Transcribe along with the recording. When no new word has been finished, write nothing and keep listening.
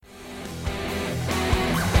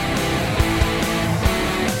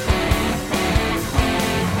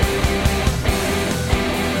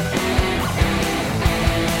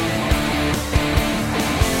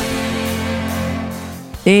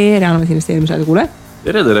Tere, Anomis investeerimisradio kuule.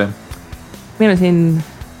 Tere. Meil on siin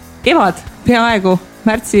kevad, peaaegu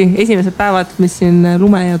märtsi esimesed päevad, mis siin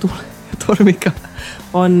lume ja tormiga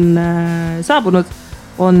on saabunud.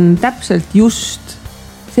 On täpselt just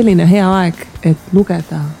selline hea aeg, et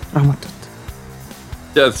lugeda raamatut.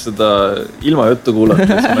 Tead seda ilma juttu kuulates,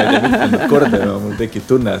 ma ei tea mitmendat korda ja mul tekib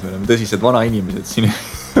tunne, et me oleme tõsised vana inimesed siin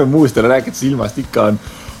muustele rääkides ilmast ikka on.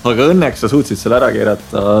 Aga õnneks sa suutsid selle ära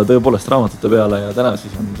keerata tõepoolest raamatute peale ja täna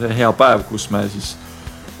siis on see hea päev, kus me siis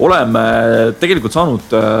oleme tegelikult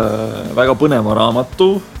saanud väga põneva raamatu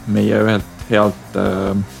meie ühelt healt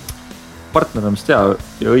partneramist ja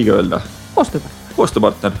õige öelda.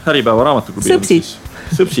 Koostööpartner, Äripäeva raamatuklubi.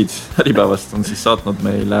 Sõpsid Äripäevast on siis saatnud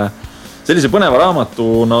meile sellise põneva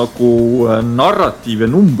raamatu nagu narratiiv ja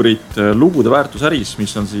numbrid lugude väärtusäris,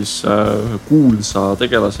 mis on siis kuulsa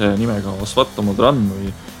tegelase nimega Aswath Modran või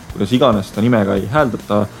kuidas iganes ta nimega ei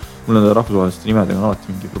hääldata. Mul nende rahvusvaheliste nimedega on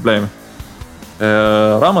alati mingi probleem.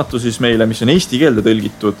 Raamatu siis meile, mis on eesti keelde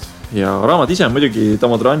tõlgitud ja raamat ise on muidugi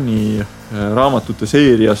Modrani raamatute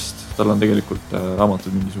seeriast. Tal on tegelikult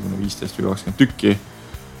raamatud mingisugune 15 või 20 tükki.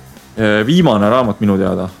 Viimane raamat minu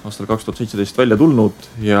teada aastal 2017 välja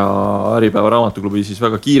tulnud ja Äripäeva raamatuklubi siis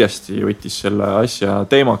väga kiiresti võttis selle asja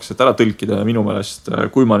teemaks, et ära tõlkida minu meelest,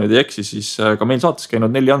 kui ma nüüd ei eksi, siis ka meil saates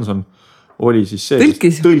käinud Nelli Hanson oli siis see,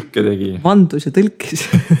 kes tõlke tegi. Vandus ja tõlkis.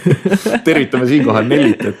 Tervitame siinkohal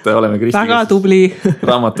Nellit, et oleme väga tubli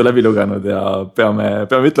raamatu läbi lugenud ja peame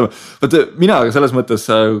ütlema. Mina selles mõttes,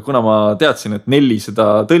 kuna ma teadsin, et Nelli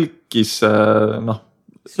seda tõlkis,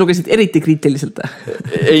 Sa lugesid eriti kriitiliselt?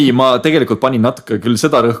 Ei, ma tegelikult panin natuke küll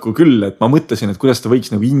seda rõhku küll, et ma mõtlesin, et kuidas ta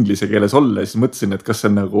võiks nagu inglise keeles olla ja siis mõtlesin, et kas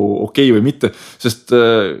see on nagu okei või mitte, sest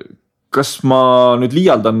kas ma nüüd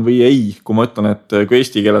liialdan või ei, kui ma ütlen, et kui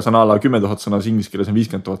eesti keeles on ala 10 000 sõna, siis inglise keeles on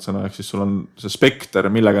 50 000 sõna, ehk siis sul on see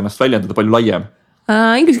spekter, millega ennast väljendada palju laiem.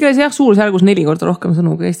 Inglise keeles jah, suurusjärgus 4 korda rohkem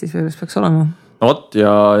sõnu, kui Eestis peaks olema. No vot, ja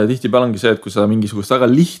tihtipeale ongi see, et kui sa mingisugust väga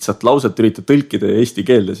lihtsat lauset üritad tõlkida eesti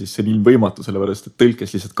keelde, siis see on ilmvõimatu, sellepärast, et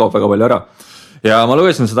tõlkes lihtsalt kaob väga palju ära. Ja ma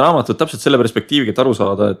lugesin seda raamatut täpselt selle perspektiiviga, et aru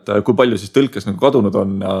saada, et kui palju siis tõlkes nagu kadunud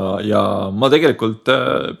on ja ma tegelikult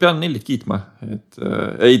pean Nellit kiitma, et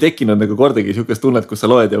ei tekkinud nagu kordagi siukest tunnet, kus sa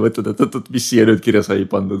loed ja võtad, et mis siia nüüd kirja sai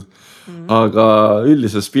pandud. Aga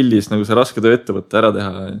üldises pildis nagu see raske töö ette võtta ära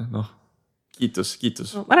teha, kiitus.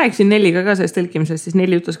 No, ma rääkisin Nelliga ka sellest tõlkimisest, siis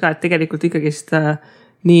Nelli ütles ka, et tegelikult ikkagist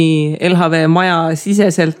nii LHV maja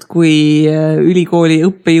siseselt kui ülikooli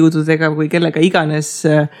õppejõududega kui kellega iganes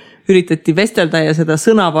üritati vestelda ja seda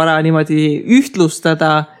sõnavara niimoodi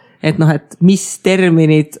ühtlustada, et et mis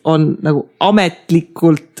terminid on nagu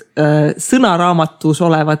ametlikult sõnaraamatus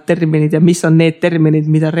olevad terminid ja mis on need terminid,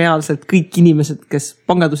 mida reaalselt kõik inimesed, kes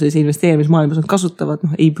panganduses ja investeerimismaailmas on kasutavad,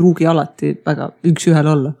 ei pruugi alati väga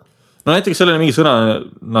üks-ühel olla. No näiteks sellele mingi sõna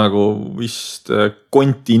nagu vist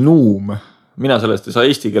continuum. Mina sellest ei saa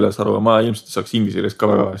eesti keeles aru, ma ilmselt ei saaks inglise keeles ka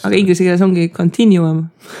väga hästi. Aga inglise keeles ongi continuum.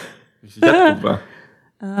 Siis jätkub või?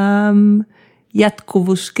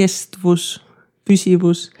 Jätkuvus, kestvus,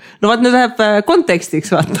 püsivus. No vaat nüüd läheb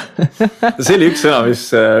kontekstiks, vaata. See oli üks sõna,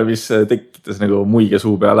 mis tekitas nagu muige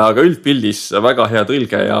suu peale, aga üldpildis väga hea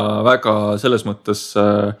tõlge ja väga selles mõttes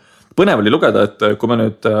põnev oli lugeda, et kui me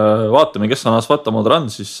nüüd vaatame, kes on Aswath Modran,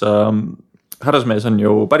 siis härrasmees on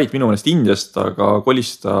ju pärit minu meelest Indiast, aga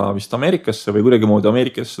kolis ta vist Ameerikasse või kuidagi moodi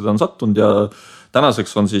Ameerikasse ta on sattunud ja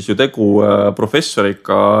tänaseks on siis ju tegu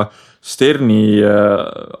professoriga Sterni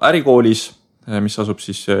ärikoolis, mis asub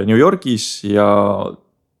siis New Yorgis ja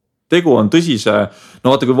tegu on tõsise,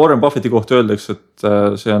 no vaata kui Warren Buffetti kohta öeldakse, et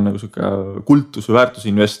see on nagu siuke kultus- või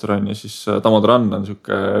väärtusinvestor on ja siis Modran on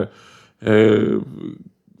siuke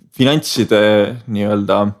finantside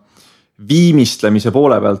nii-öelda viimistlemise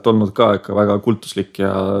poole pealt olnud ka ikka väga kultuslik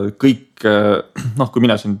ja kõik, kui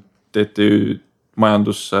mina siin TTÜ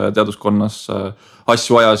majandusteaduskonnas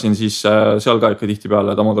asju ajasin, siis seal ka ikka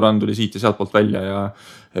tihtipeale Modran tuli siit ja sealt poolt välja ja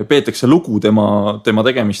peetakse lugu tema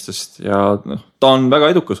tegemistest ja ta on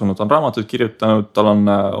väga edukas olnud, ta on raamatuid kirjutanud, tal on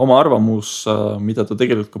oma arvamus, mida ta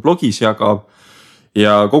tegelikult ka blogis jagab.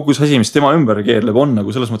 Ja kogu see asi, mis tema ümber keerleb, on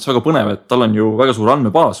nagu selles mõttes väga põnev, et tal on ju väga suur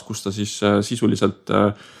andmebaas, kus ta siis sisuliselt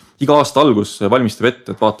iga aasta algus valmistab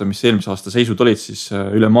ette, et vaata, mis eelmise aasta seisud olid siis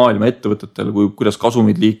üle maailma ettevõtetel, kuidas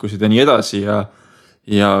kasumid liikusid ja nii edasi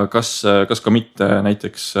ja kas ka mitte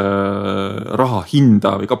näiteks raha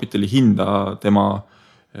hinda või kapitali hinda tema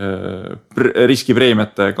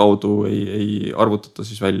riskipreemiate kaudu ei arvutata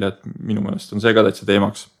siis välja, et minu meelest on see ka täitsa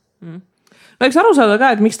teemaks. No eks aru saada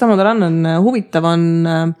ka, et miks Modran on huvitav on,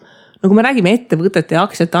 no kui me räägime ettevõtete ja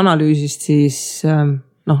aktsiate analüüsist, siis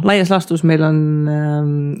laias laastus meil on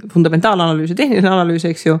fundamentaalanalüüs ja tehniline analüüs,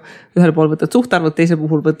 eks ju. Ühel pool võtad suhtarvud, teisel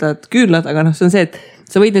puhul võtad küünlad, aga see on see, et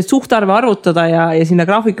sa võid neid suhtarve arvutada ja sinna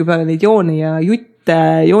graafiku peale neid jooni ja jutte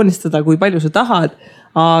joonistada, kui palju sa tahad.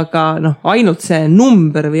 Aga ainult see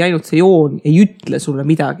number või ainult see joon ei ütle sulle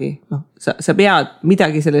midagi. Sa pead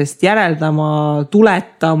midagi sellest järeldama,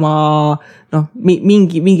 tuletama,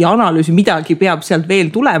 mingi analüüsi, midagi peab sealt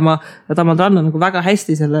veel tulema ja Tamara Trann on väga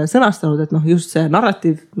hästi selle sõnastanud, et just see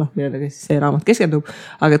narratiiv, millele see raamat keskendub,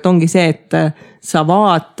 aga et ongi see, et sa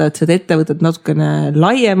vaatad seda ettevõtet natukene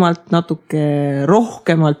laiemalt, natuke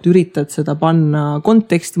rohkemalt, üritad seda panna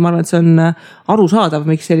konteksti, ma arvan, et see on arusaadav,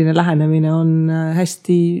 miks selline lähenemine on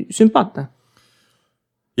hästi sümpaatne.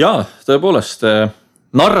 Jaa, tõepoolest,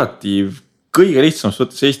 narratiiv kõige lihtsamast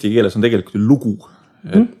võttes eesti keeles on tegelikult lugu.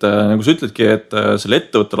 Et nagu sa ütledki, et selle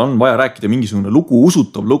ettevõttel on vaja rääkida mingisugune lugu,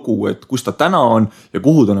 usutav lugu, et kus ta täna on ja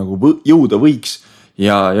kuhu ta jõuda võiks.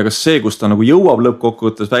 Ja kas see, kus ta jõuab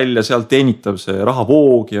lõppkokkuvõttes välja, sealt teenitab see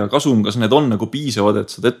rahavoog ja kasum, kas need on piisavad, et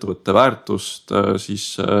seda ettevõtte väärtust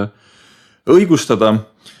siis õigustada.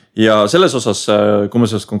 Ja selles osas, kui me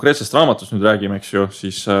sellest konkreetsest raamatust nüüd räägime, eks ju,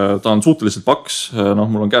 siis ta on suhteliselt paks.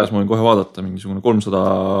 Mul on käes, ma võin kohe vaadata, mingisugune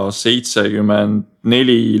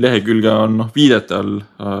 374 lehekülge on viidete all,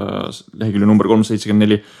 lehekülje number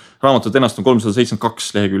 374. Raamatut ennast on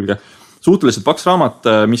 372 lehekülge. Suhteliselt paks raamat,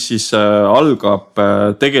 mis siis algab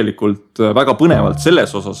tegelikult väga põnevalt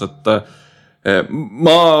selles osas, et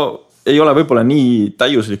ma ei ole võib-olla nii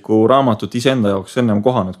täiuslikku raamatut iseenda jaoks ennem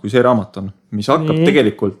kohanud, kui see raamat on, mis hakkab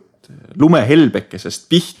tegelikult lumehelbekesest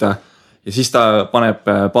pihta ja siis ta paneb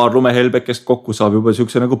paar lumehelbekest kokku, saab juba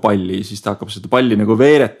siukse palli, siis ta hakkab seda palli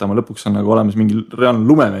veeretama, lõpuks on olemas mingi reaalne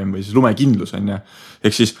lumememm või siis lumekindlus on.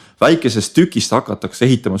 Ehk siis väikesest tükist hakatakse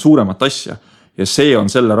ehitama suuremat asja ja see on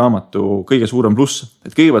selle raamatu kõige suurem pluss,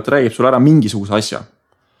 et kõigepealt räägib sulle ära mingisuguse asja.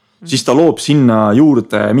 Siis ta loob sinna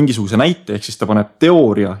juurde mingisuguse näite, ehk siis ta paneb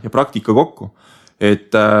teooria ja praktika kokku.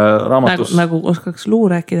 Et raamatus... Nagu oskaks luu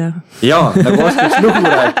rääkida. Jaa, nagu oskaks luu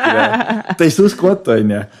rääkida. Täiesti uskumatu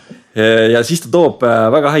on ja. Ja siis ta toob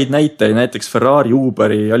väga häid näiteid, näiteks Ferrari,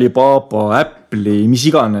 Uberi, Alibaba, Apple'i, mis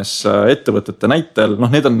iganes ettevõtete näitel.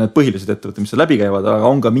 Need on need põhilised ettevõtted, mis läbi käivad, aga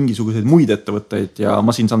on ka mingisuguseid muid ettevõtteid ja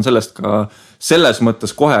ma siin saan sellest ka selles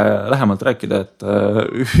mõttes kohe lähemalt rääkida, et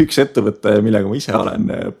üks ettevõte, millega ma ise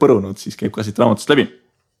olen põrunud, siis käib ka siit raamatust läbi.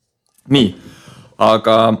 Nii,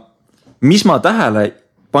 aga mis ma tähele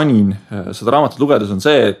panin seda raamatut lugedes on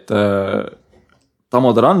see, et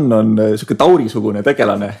Tamara Trann on selline taurisugune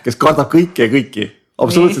tegelane, kes kardab kõiki ja kõiki.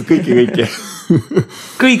 Absoluutselt kõiki.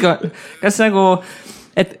 Kõik on. Kas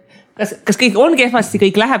kas kõik on kehvasti,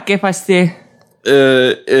 kõik läheb kehvasti?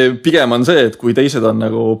 Pigem on see, et kui teised on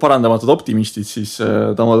parandamatud optimistid, siis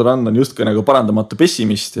Tamara Trann on justkui parandamatu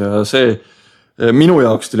pessimist ja see minu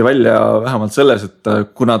jaoks tuli välja vähemalt selles, et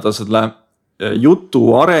kuna ta selle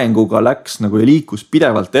jutu arenguga läks ja liikus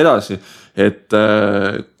pidevalt edasi, et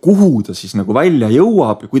kuhu ta siis välja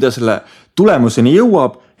jõuab ja kui ta selle tulemuseni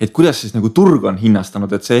jõuab, et kuidas siis turg on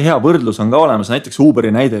hinnastanud, et see hea võrdlus on ka olemas, näiteks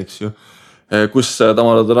Uberi näide, eks ju, kus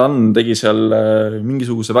Tamara Trann tegi seal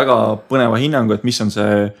mingisuguse väga põneva hinnangu, et mis on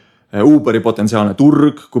see Uberi potentsiaalne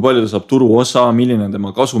turg, kui palju ta saab turuosa, milline on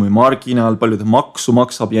tema kasumi marginaal, palju ta maksu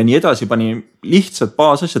maksab ja nii edasi, pani lihtsalt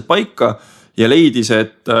baasasjad paika ja leidis,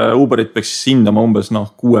 et Uberit peaks hindama umbes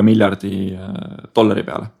 $6 miljardi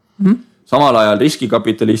peale. Samal ajal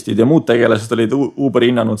riskikapitalistid ja muud tegelased olid Uberi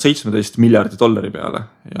hinnanud $17 miljardi peale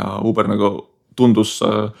ja Uber tundus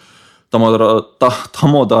Tamara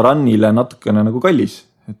Trannile natukene kallis,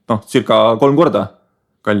 et circa 3 korda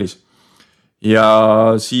kallis.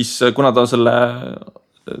 Ja siis kuna ta selle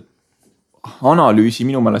analüüsi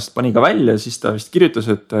minu meelest pani ka välja, siis ta vist kirjutas,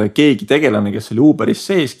 et keegi tegelane, kes oli Uberis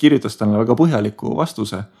sees, kirjutas talle väga põhjaliku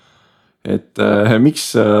vastuse, et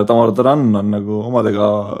miks Tamara Trann on omadega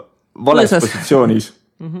vales positsioonis.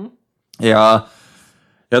 Ja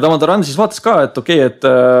Tamara Trann siis vaatas ka, et okei, et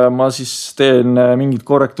ma siis teen mingid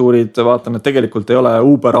korrektuurid, vaatan, et tegelikult ei ole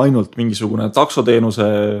Uber ainult mingisugune taksoteenuse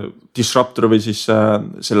disruptor või siis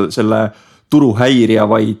selle turuhäirija,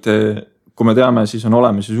 vaid kui me teame, siis on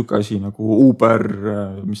olemas siuke asi nagu Uber,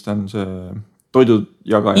 mis ta on see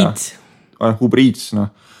toidujagaja. Uber Eats,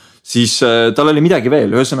 siis tal oli midagi veel,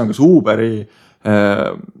 ühesõnaga see Uberi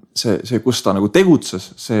see, kus ta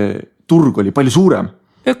tegutses, see turg oli palju suurem.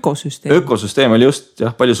 Ökosüsteem oli just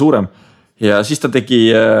palju suurem ja siis ta tegi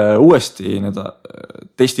uuesti need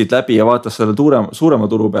testid läbi ja vaatas selle suurema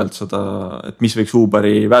turu pealt seda, et mis võiks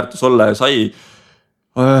Uberi väärtus olla ja sai,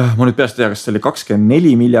 ma nüüd peast tea, kas see oli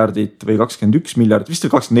 24 miljardit või 21 miljardit, vist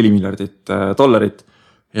oli $24 miljardit,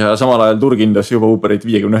 ja samal ajal turg hindas juba Uberit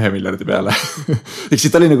 51 miljardi peale. Ehk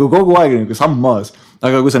siis ta oli nagu kogu aeg nagu samm maas.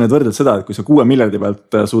 Aga kui sa nüüd võrdled seda, et kui sa 6 miljardi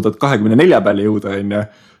pealt suudad 24 peale jõuda,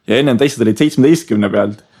 ja ennem teised olid 17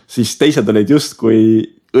 pealt, siis teised olid justkui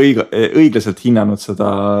õiglaselt hinnanud seda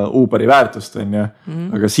Uberi väärtust,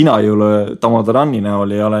 aga sina ei ole Tamodarani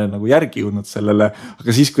näol ei ole nagu järgi jõudnud sellele,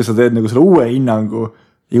 aga siis, kui sa teed nagu selle uue hinnangu,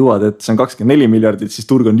 jõuad, et see on 24 miljardit, siis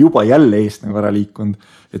turg on juba jälle eest nagu ära liikunud.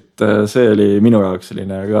 Et see oli minu jaoks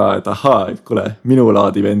selline ka, et ahaa, et kuule, minu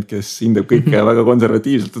laadi vend, kes hindab kõike väga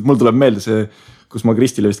konservatiivselt, et mul tuleb meelde see, kus ma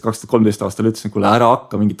Kristile vist 2013 aastal ütlesin, kuule ära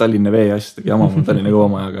hakka mingi Tallinna vee asjadega jama mul Tallinna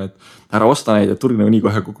kõvamajaga, et ära osta neid, et turg nagu nii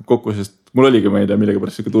kohe kukub kokku, sest mul oligi ma ei tea millega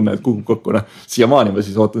pärast selline tunne, et kukub kokku, siiamaani ma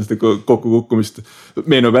siis ootan seda kokku kukkumist.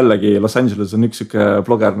 Meenub jällegi Los Angeles on üks siuke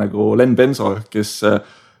bloger nagu Len Benzo, kes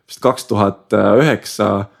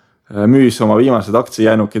 2009 müüs oma viimased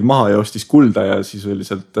aktsiajäänukid maha ja ostis kulda ja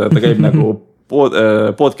sisuliselt ta käib nagu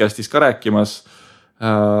podcastis ka rääkimas.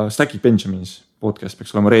 Stacking Benjamins podcast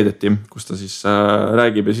peaks olema reedeti, kus ta siis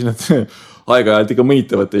räägib ja siis nad aeg-ajalt ikka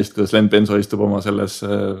mõnitavad teist, kuidas Len Benzo istub oma selles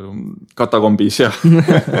katakombis ja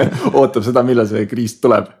ootab seda, millal see kriis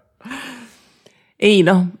tuleb. Ei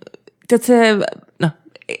tead see,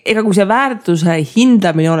 ega kui see väärtuse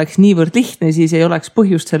hindamine oleks niivõrd lihtne, siis ei oleks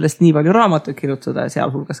põhjust sellest nii palju raamatuid kirjutada,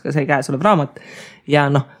 sealhulgas ka see käesolev raamat. Ja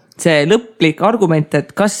see lõplik argument,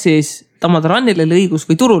 et kas siis Tamodaranil oli õigus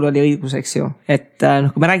või turul oli õigus, eks ju. Et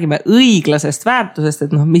kui me räägime õiglasest väärtusest,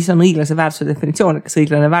 et mis on õiglase väärtuse definitsioon, kas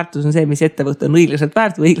õiglane väärtus on see, mis ettevõte on õiglaselt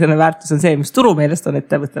väärt või õiglane väärtus on see, mis turu meelest on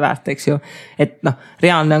ettevõte väärt, eks ju. Et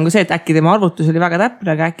reaalne on ka see, et äkki tema arvutus oli väga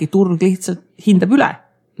täpne, aga äkki turg lihtsalt hindab üle.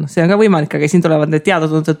 See on ka võimalik, aga siin tulevad need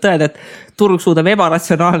teada-tuntud tõed, et turg suudab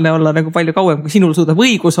ebaratsionaalne olla nagu palju kauem, kui sinul suudab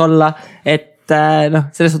õigus olla, et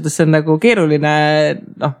selles suhtes see on nagu keeruline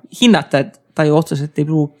hinnata, et ta ju otseselt ei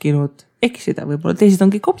pruukinud eksida, võib-olla teised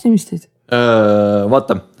on kõik optimistid.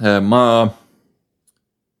 Vaata, ma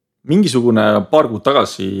mingisugune paar kuud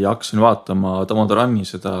tagasi hakkasin vaatama Tamodarani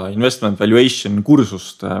seda investment valuation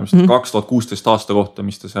kursust, mis 2016 aasta kohta,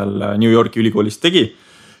 mis ta seal New Yorki ülikoolis tegi.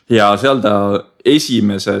 Ja seal ta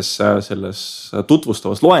esimeses selles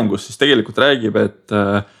tutvustavas loengus siis tegelikult räägib, et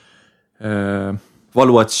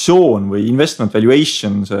valuatsioon või investment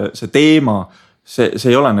valuation, see teema, see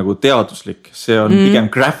ei ole nagu teaduslik, see on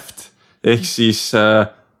pigem craft. Ehk siis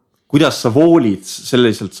kuidas sa voolid,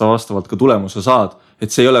 selliselt sa vastavalt ka tulemuse saad. Et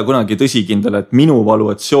see ei ole kunagi tõsikindel, et minu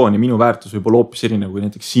valuatsioon ja minu väärtus võib olla hoopis erinev kui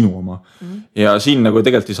näiteks sinu oma. Ja siin nagu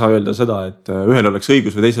tegelikult ei saa öelda seda, et ühel oleks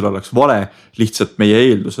õigus või teisel oleks vale, lihtsalt meie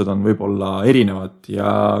eeldused on võib-olla erinevad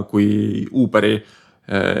ja kui Uberi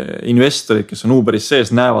investorid, kes on Uberis sees,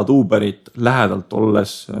 näevad Uberit lähedalt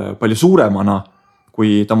olles palju suuremana,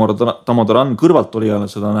 kui Tamodaran kõrvalt oli ja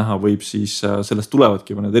seda näha võib, siis sellest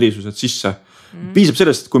tulevadki need erisused sisse. Piisab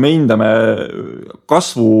sellest, et kui me hindame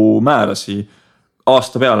kasvumäärasi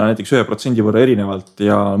aasta peale näiteks 1% võrra erinevalt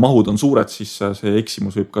ja mahud on suured, siis see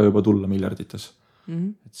eksimus võib ka juba tulla miljardites.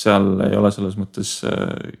 Et seal ei ole selles mõttes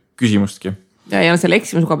küsimustki. Ja selle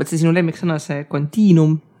eksimuse koha pealt see sinu lemmiksõna, see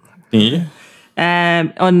continuum. Nii.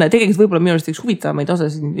 On tegelikult võib-olla minu arust üks huvitavamaid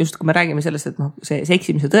osasid, just kui me räägime sellest, et see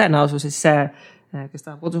eksimise tõenäosus, siis see, kes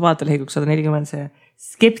tahab kodus vaadata lehekuks 140, see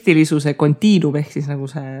skeptilisuse continuum ehk siis nagu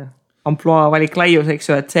see amploa valik laius, eks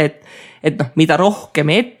ju, et see, et mida rohkem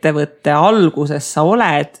ettevõtte alguses sa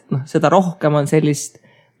oled, seda rohkem on sellist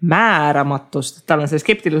määramatust, tal on see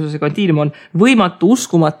skeptilisuse continuum on võimatu,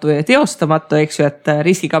 uskumatu ja teostamatu, eks ju, et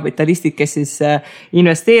riskikapitalistid, kes siis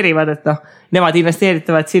investeerivad, et nemad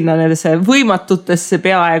investeeritavad sinna nendesse võimatutesse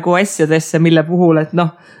peaaegu asjadesse, mille puhul, et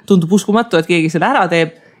tundub uskumatu, et keegi selle ära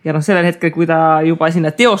teeb. Ja sellel hetkel, kui ta juba sinna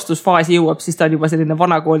teostusfaasi jõuab, siis ta on juba selline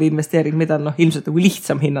vanakooli investeering, mida on ilmselt nagu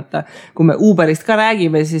lihtsam hinnata. Kui me Uberist ka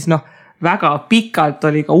räägime, siis väga pikalt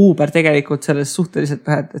oli ka Uber tegelikult selles suhteliselt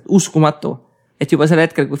et uskumatu. Et juba sel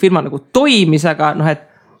hetkel, kui firma nagu toimis, aga et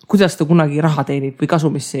kuidas ta kunagi raha teenib või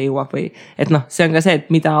kasumisse jõuab või et see on ka see, et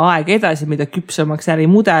mida aeg edasi, mida küpsemaks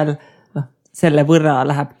ärimudel, selle võrra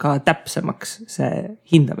läheb ka täpsemaks see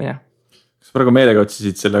hindamine. Kas praegu meelega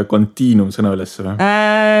otsisid selle continuum sõna üles või?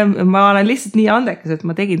 Ma olen lihtsalt nii andekas, et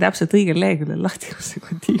ma tegin täpselt õigel leheküljel lahti, kus see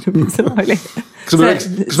continuum sõna oli. Kas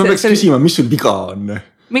ma peaks küsima, mis sul viga on?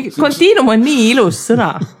 Continuum on nii ilus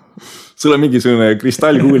sõna. Sul on mingisugune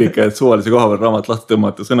kristallkuulika, et suvalise koha peal raamat lahti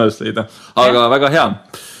tõmmata, sõna üles leida. Aga väga hea.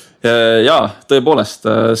 Ja tõepoolest,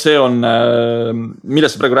 see on,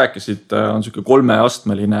 millest sa praegu rääkisid, on selline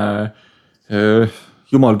 3-astmeline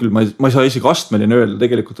jumal küll, ma ei saa isegi astmeline öelda,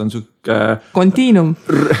 tegelikult on selline continuum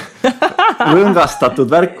rõngastatud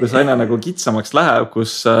värk, kus aina nagu kitsamaks läheb,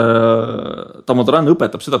 kus Tamodaran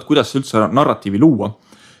õpetab seda, et kuidas üldse narratiivi luua.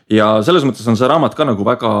 ja selles mõttes on see raamat ka nagu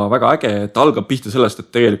väga, väga äge, et algab pihta sellest,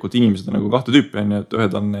 et tegelikult inimesed on nagu kahte tüüpi on ju, et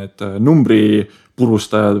ühed on need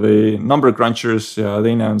numbripurustajad või number crunchers ja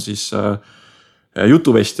teine on siis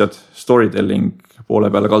jutuvestjad, storytelling poole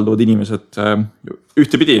peale kalduvad inimesed.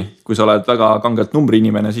 Ühtepidi, kui sa oled väga kangelt numbri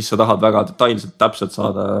inimene, siis sa tahad väga detailselt täpselt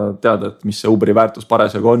saada teada, et mis see Uberi väärtus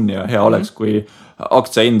parasjagu on ja hea oleks, kui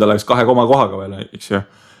aktsia hind oleks 2 kohaga veel, eks ju.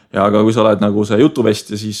 Ja aga kui sa oled nagu see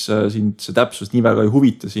jutuvestja, siis sind see täpsus nii väga ei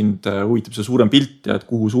huvita, sind huvitab see suurem pilt ja et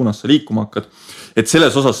kuhu suunas sa liikuma hakkad. Et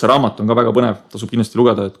selles osas see raamat on ka väga põnev, tasub kindlasti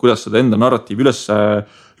lugeda, et kuidas seda enda narratiivi üles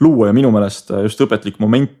luua ja minu meelest just õpetlik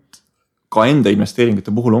moment ka enda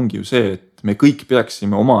investeeringute puhul ongi ju see, et me kõik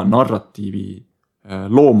peaksime oma narratiivi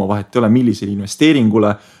looma, vahet ei ole millisele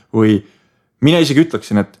investeeringule või mina isegi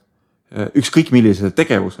ütleksin, et ükskõik millisele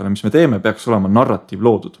tegevusele, mis me teeme, peaks olema narratiiv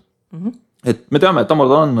loodud. Et me teame, et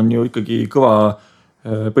Amordan on ju ikkagi kõva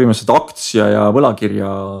põhimõtteliselt aktsia ja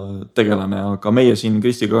võlakirja tegelane, aga meie siin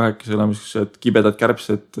Kristiga kahekesi oleme kibedad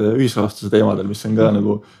kärbsed ühisrahastuse teemadel, mis on ka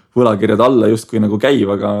nagu võlakirjad alla justkui nagu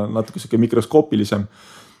käiv, aga natuke siuke mikroskoopilisem.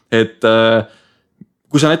 Et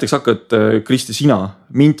kui sa näiteks hakkad, Kristi, sina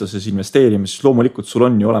Mintoses investeerima, siis loomulikult sul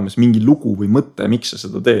on ju olemas mingi lugu või mõte, miks sa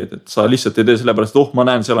seda teed. Et sa lihtsalt ei tee sellepärast, et ma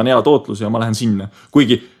näen, seal on hea tootlus ja ma lähen sinna.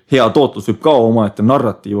 Kuigi hea tootlus võib ka omaette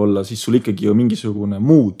narratiiv olla, siis sul ikkagi ju mingisugune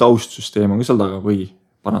muu taustsüsteem on ka seal taga või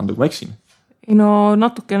paranda, kui ma eksin. No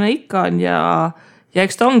natukene ikka on ja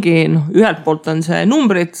eks ta ongi, ühelt poolt on see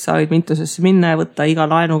numbrid, sa võid Mintosesse minna ja võtta iga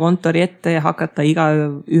laenukontori ette ja hakata iga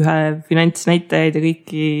ühe finantsnäitajaid ja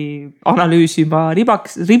kõiki analüüsima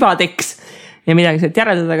ribadeks ja midagi sealt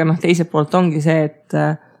järeldada, aga teiselt poolt ongi see, et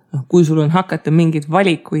kui sul on hakata mingeid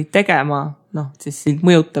valikuid tegema, siis sind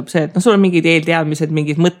mõjutab see, et sul on mingid eelteadmised,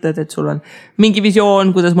 mingid mõtted, et sul on mingi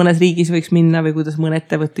visioon, kuidas mõnes riigis võiks minna või kuidas mõne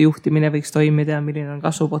ettevõtte juhtimine võiks toimida ja milline on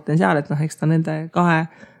kasvupotentsiaal, et eks ta nende kahe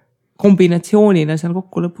kombinatsioonina seal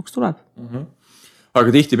kokku lõpuks tuleb.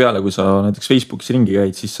 Aga tihtipeale, kui sa näiteks Facebookis ringi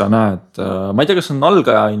käid, siis sa näed, ma ei tea, kas on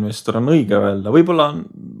algaja investor on õige öelda, võib-olla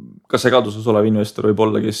ka segaduses olev investor võib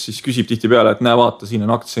olla, kes siis küsib tihtipeale, et näe, vaata, siin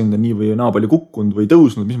on aktsia hind nii või naa palju kukkunud või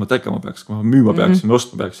tõusnud, mis ma tegema peaks, kui ma müüma peaksin või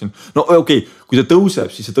ostma peaksin. No okei, kui see tõuseb,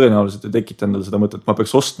 siis see tõenäoliselt ei tekita endale seda mõtet, et ma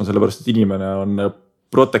peaks ostma, sellepärast, et inimene on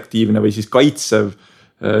protektiivne või siis kaitsev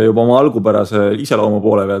juba oma algupärase iseloomu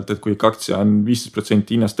poole pealt, et kui aktsia on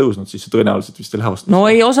 15% hinnast tõusnud, siis see tõenäoliselt vist ei lähe vastu. No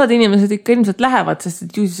ei, osad inimesed ikka ilmselt lähevad, sest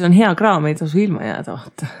et ju siis on hea kraam, ei tasu ilma jääda,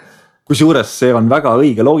 vaata. Kusjuures see on väga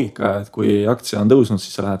õige loogika, et kui aktsia on tõusnud,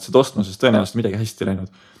 siis sa lähed seda ostma, sest tõenäoliselt midagi hästi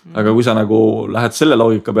läinud. Aga kui sa nagu lähed selle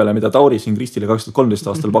loogika peale, mida Tauri siin Kristile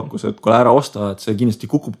 2013 aastal pakkus, et kui ära osta, et see kindlasti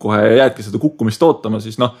kukub kohe ja jäädki seda kukkumist ootama,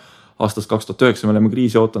 siis aastast 2009 me oleme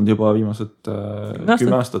kriisi ootanud juba viimased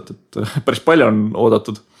 10 aastat, et päris palju on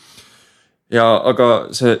oodatud. Aga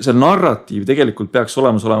see narratiiv tegelikult peaks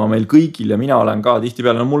olema meil kõigil ja mina olen ka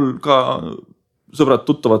tihtipeale, mul ka sõbrad,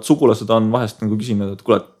 tuttavad, sugulased on vahest nagu küsinud, et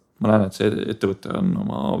kuule, ma näen, et see ettevõte on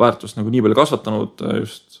oma väärtust nagu nii palju kasvatanud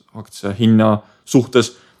just aktsia hinna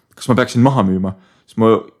suhtes, kas ma peaksin maha müüma? Siis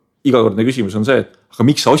mu igakordne küsimus on see, et aga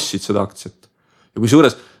miks sa ostsid seda aktsiat? Ja kui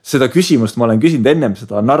suures seda küsimust ma olen küsinud ennem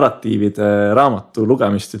seda narratiivide raamatu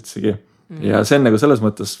lugemist üldsegi. Ja see on nagu selles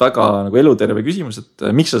mõttes väga nagu eluterve küsimus, et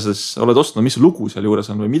miks sa siis oled ostnud, mis lugu seal juures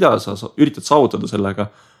on või mida sa üritad saavutada sellega.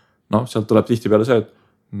 Sealt tuleb tihtipeale see, et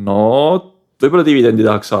võib-olla dividendi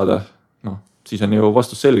tahaks saada. Siis on ju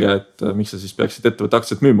vastus selge, et miks sa siis peaksid ettevõtte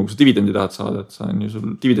aktsiat müüma, kui sa dividendi tahad saada, et sa on ju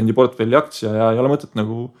sul dividendi portfelli aktsia ja ei ole mõtet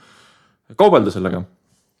nagu kaubelda sellega.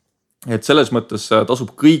 Et selles mõttes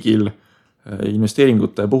tasub kõigil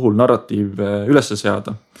investeeringute puhul narratiiv üles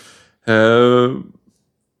seada.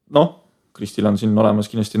 Kristil on siin olemas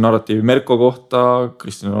kindlasti narratiiv Merko kohta,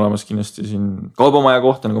 Kristil on olemas kindlasti siin Kaubamaja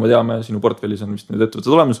kohta, nagu me teame, sinu portfellis on vist need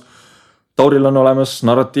ettevõtted olemas. Tauril on olemas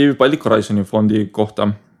narratiiv Baltic Horizoni fondi kohta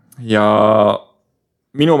ja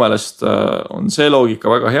minu meelest on see loogika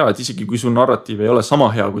väga hea, et isegi kui sul narratiiv ei ole sama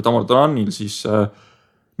hea kui Amordanil, siis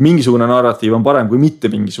mingisugune narratiiv on parem kui mitte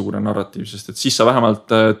mingisugune narratiiv, sest et siis sa vähemalt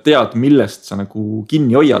tead, millest sa nagu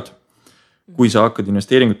kinni hoiad, kui sa hakkad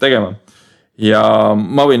investeeringut tegema. Ja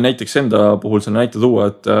ma võin näiteks enda puhul selle näite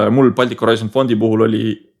tuua, et mul Baltic Horizon fondi puhul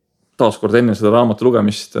oli taaskord enne seda raamatu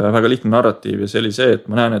lugemist väga lihtne narratiiv ja see oli see, et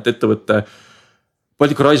ma näen, et ettevõtte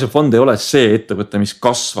Baltic Horizon fond ei ole see ettevõte, mis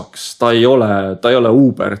kasvaks, ta ei ole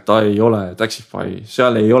Uber, ta ei ole Taxify,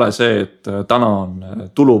 seal ei ole see, et täna on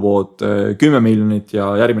tuluvood 10 miljonit ja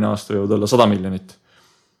järgmine aasta võivad olla 100 miljonit.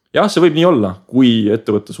 Jah, see võib nii olla, kui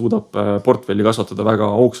ettevõte suudab portfelli kasvatada väga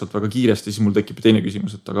hoogsalt, väga kiiresti, siis mul tekib teine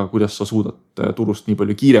küsimus, et aga kuidas sa suudad turust nii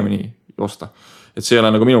palju kiiremini osta. Et see ei ole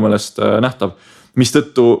nagu minu meelest nähtav,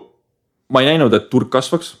 mistõttu ma ei näinud, et turg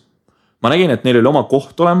kasvaks. ma nägin, et neil oli oma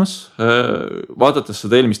koht olemas. Vaadates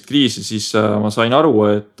seda eelmist kriisi, siis ma sain aru,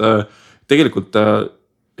 et tegelikult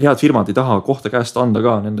head firmad ei taha kohta käest anda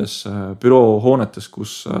ka nendes büroohoonetes,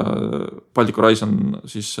 kus Baltic Horizon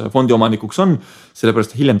siis fondi omanikuks on,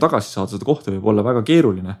 sellepärast hiljem tagasi saada seda kohta võib olla väga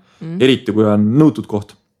keeruline, eriti kui on nõutud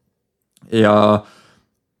koht. Ja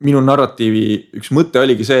minu narratiivi üks mõte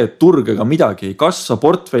oligi see, et turg ega midagi ei kasva,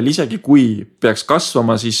 portfell isegi kui peaks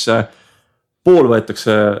kasvama, siis pool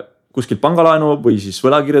võetakse kuskilt pangalaenu või siis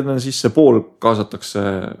võlakirjadena sisse, pool kaasatakse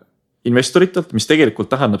investoritelt, mis tegelikult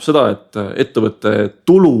tähendab seda, et ettevõtte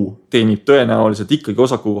tulu teenib tõenäoliselt ikkagi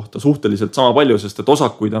osaku kohta suhteliselt sama palju, sest et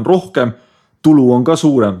osakuid on rohkem, tulu on ka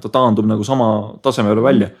suurem, ta taandub nagu sama tasemele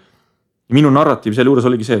välja. Minu narratiiv selle juures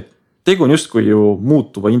oligi see, et tegu on justkui ju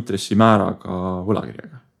muutuva intressimääraga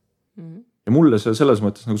võlakirjaga. Ja mulle see selles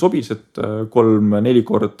mõttes nagu sobis, et 3-4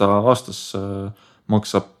 korda aastas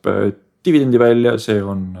maksab dividendi välja, see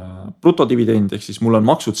on brutodividend, ehk siis mul on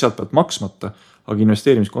maksud sealt pealt maksmata, aga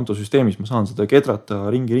investeerimiskontosüsteemis ma saan seda kedrata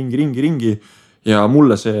ringi ja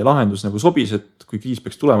mulle see lahendus nagu sobis, et kui kriis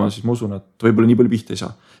peaks tulema, siis ma usun, et võib-olla nii palju pihta ei saa.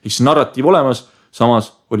 Ehk see narratiiv olemas, samas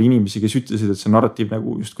oli inimesi, kes ütlesid, et see narratiiv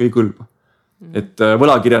nagu justkui ei kõlba. Et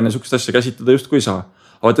võlakirjane niisugust asja käsitleda justkui ei saa.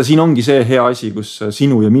 Aga vaata, siin ongi see hea asi, kus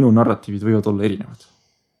sinu ja minu narratiivid võivad olla erinevad.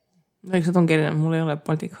 No eks nad ongi erinevad, mul ei ole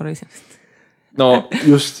Baltic Horizonist. No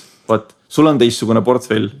just, vaat, sul on teistsugune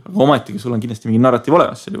portfell, aga ometigi sul on kindlasti mingi narratiiv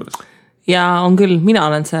olemas selle juures. Ja on küll, mina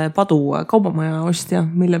olen see Padu kaubamaja ostja,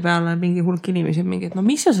 mille peale mingi hulk inimesi mingi, et no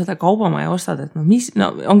mis sa seda kaubamaja ostad, et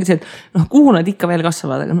ongi see, et kuhu nad ikka veel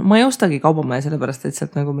kasvavad, aga ma ei ostagi kaubamaja sellepärast, et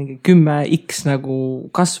sealt nagu mingi 10x nagu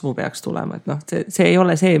kasvu peaks tulema, et see ei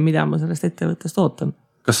ole see, mida ma sellest ettevõttest ootan.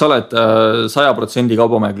 Kas sa oled 100%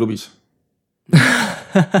 kaubamaja klubis?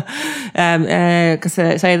 Kas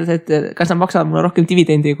sa eeldad, et kas nad maksavad mulle rohkem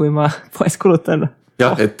dividendi, kui ma poes kulutan?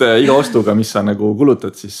 Jah, et iga ostuga, mis sa nagu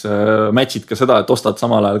kulutad, siis matchid ka seda, et ostad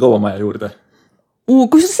samal ajal kaubamaja juurde.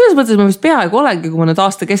 Kus selles mõttes ma vist peaaegu olengi, kui ma nüüd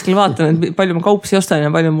aasta keskel vaatan, et palju ma kaupsi ostan ja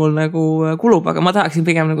palju mul nagu kulub, aga ma tahaksin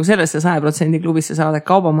pigem nagu sellesse 100% klubisse saada, et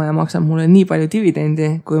kaubamaja maksab mulle nii palju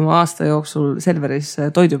dividendi, kui ma aasta jooksul Selveris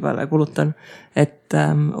toidu peale kulutan. Et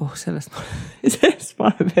sellest ma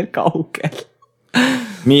olen veel kaugel.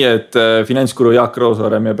 Nii, et finantskuru Jaak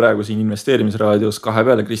Roosaare me praegu siin investeerimisraadios 2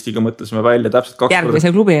 peale Kristiga mõtlesime välja täpselt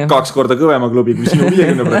 2 korda kõvema klubi kui sinu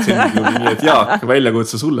 50% klubi, nii et Jaak,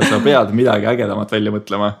 väljakutse sulle, sa pead midagi ägedamat välja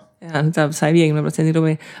mõtlema. Ja, nüüd saab 150%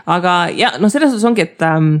 klubi. Aga ja, selles osas ongi, et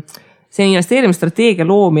see investeerimisstrateegia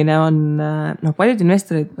loomine on, paljud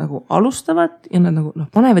investorid nagu alustavad ja nad nagu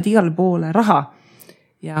panevad igale poole raha.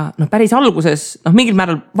 Ja päris alguses, mingil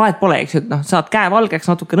määral vahet pole, eks ju, et saad käe valgeks,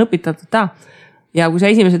 natuke õpitatud ja kui sa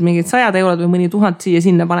esimesed mingid 100 eurod või mõni 1000 siia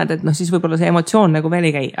sinna paned, et siis võib-olla see emotsioon nagu veel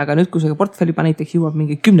ei käi, aga nüüd, kui see portfelli paniteks jõuab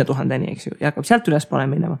mingi 10 000, eks ju, ja hakkab sealt üles pole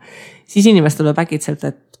minema, siis inimestel tuleb äkitselt,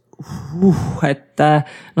 et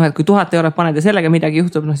kui 1000 eurot paned ja sellega midagi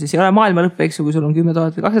juhtub, siis ei ole maailma lõpp, eks ju, kui sul on 10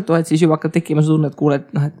 000 või 20 000, siis juba hakkab tekkima see tunne, et kuule,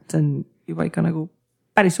 et see on juba ikka nagu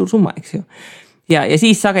päris suur summa, eks ju. Ja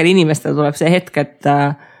siis sageli inimestel tuleb see hetk, et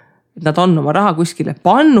nad on oma raha kuskile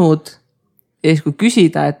pannud ja siis kui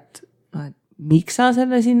küsida, et miks sa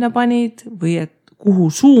selle sinna panid või et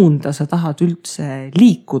kuhu suunda sa tahad üldse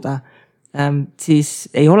liikuda, siis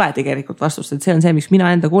ei ole tegelikult vastust, et see on see, miks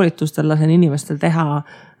mina enda koolitustel lasen inimestel teha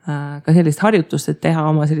ka sellist harjutust, et teha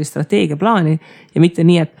oma sellist strateegiaplaani ja mitte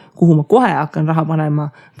nii, et kuhu ma kohe hakkan raha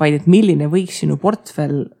panema, vaid et milline võiks sinu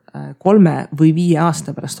portfell 3 või 5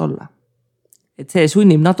 aasta pärast olla. Et see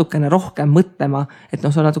sunnib natukene rohkem mõtlema, et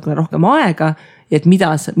see on natukene rohkem aega ja et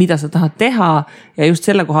mida sa tahad teha ja just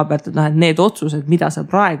selle koha pealt, et need otsused, mida sa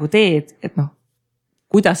praegu teed, et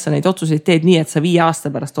kuidas sa neid otsuseid teed nii, et sa 5 aasta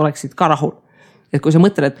pärast oleksid ka rahul. Et kui sa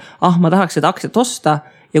mõtled, et ma tahaks seda aktsiat osta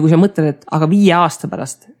ja kui sa mõtled, et aga 5 aasta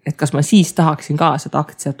pärast, et kas ma siis tahaksin ka seda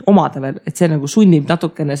aktsiat omada veel, et see nagu sunnib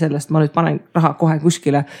natukene sellest, ma nüüd panen raha kohe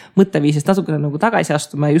kuskile mõtteviisest natukene nagu tagasi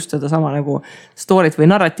astuma ja just seda sama nagu story't või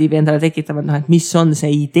narratiivi endale tekitavad, et mis on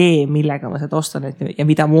see idee, millega ma seda ostan ja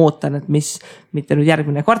mida ma ootan, et mis mitte nüüd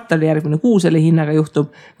järgmine kvartal, järgmine kuu selle hinnaga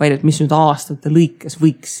juhtub, vaid et mis nüüd aastate lõikes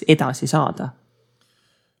võiks edasi saada.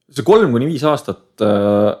 See 3-5 aastat,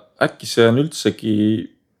 äkki see on üldsegi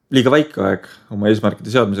liiga väike aeg oma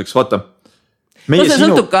eesmärkide seadmiseks, vaata. See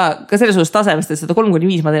sõltub ka selles osas tasemest, et seda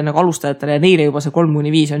 3-5 ma teen nagu alustajatele ja neile juba see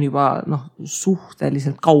 3-5 on juba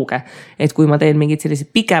suhteliselt kauge. Et kui ma teen mingid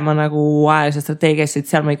sellised pikema nagu ajalise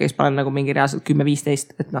strateegiasid, seal ma ikka panen nagu mingi reaalselt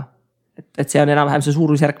 10-15, et see on enam-vähem see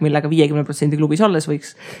suurusjärk, millega 50% klubis olles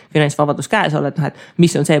võiks finantsvabadus käes olla, et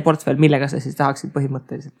mis on see portfell, millega sa siis tahaksid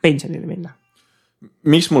põhimõtteliselt pensionile minna.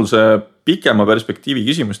 miks mul see pikema perspektiivi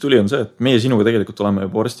küsimus tuli, on see, et meie sinuga tegelikult oleme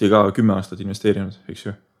juba varsti ka 10 aastat investeerinud, eks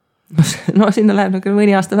ju? No sinna läheb küll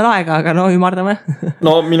mõni aasta veel aega, aga no ümardame.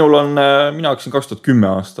 No minul on, mina hakkasin 2010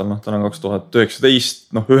 aastal, täna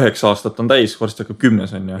 2019, 9 aastat on täis, varsti hakkab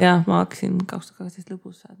 10 on ju. Jah, ma hakkasin 2018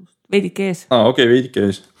 lõpus, veidike ees. Okei, veidike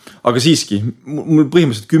ees. Aga siiski, mul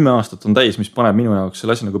põhimõtteliselt 10 aastat on täis, mis paneb minu jaoks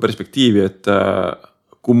selle asi nagu perspektiivi, et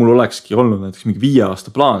kui mul olekski olnud näiteks mingi 5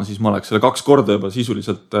 aasta plaan, siis ma oleks selle 2 korda juba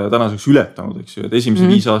sisuliselt tänaseks ületanud, eks ju, et esimesed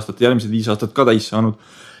 5 aastat, järgmised 5 aastat ka täis saanud.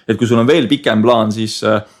 Et kui sul on veel pikem plaan, siis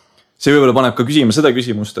see võib-olla paneb ka küsima seda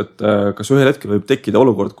küsimust, et kas ühel hetkel võib tekkida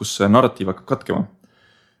olukord, kus see narratiiv hakkab katkema.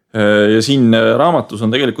 Ja siin raamatus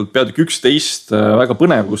on tegelikult peatükk 11 väga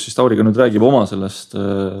põnev, kus siis Tauri ka nüüd räägib oma sellest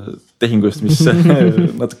tehingust, mis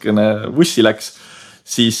natukene vussi läks.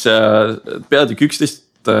 Siis peatükk 11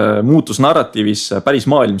 muutus narratiivis päris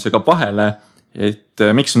maailmsega vahele, et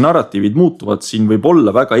miks narratiivid muutuvad, siin võib olla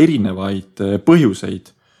väga erinevaid põhjuseid,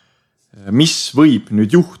 mis võib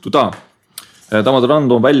nüüd juhtuda. Tamado Rand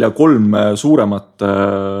on välja 3 suuremat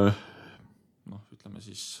ütleme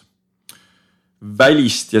siis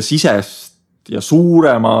välist ja sisest ja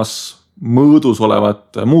suuremas mõõdus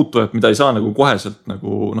olevat muutujat, mida ei saa nagu koheselt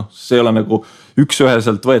nagu, see ei ole nagu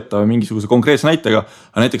üks-üheselt võetav mingisuguse konkreetse näitega,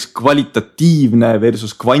 aga näiteks kvalitatiivne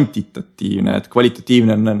versus kvantitatiivne, et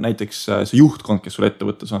kvalitatiivne on näiteks see juhtkond, kes sul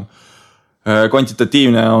ettevõttes on.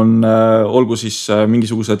 Kvantitatiivne on, olgu siis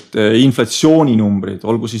mingisugused inflatsiooninumbrid,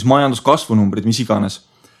 olgu siis majanduskasvunumbrid, mis iganes.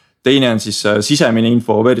 Teine on siis sisemine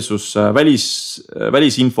info versus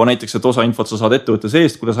välisinfo, näiteks, et osa infot sa saad ettevõtte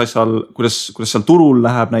seest, kuidas seal turul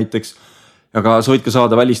läheb näiteks. Aga sa võid ka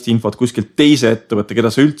saada välist infot kuskilt teise ettevõtte, keda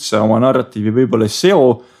sa üldse oma narratiivi võib-olla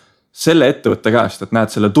seo selle ettevõtte käest, et näed,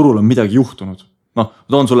 selle turul on midagi juhtunud.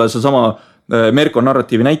 Toon sulle see sama Merko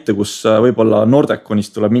narratiivi näite, kus võib-olla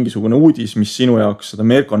Nordeconist tuleb mingisugune uudis, mis sinu jaoks seda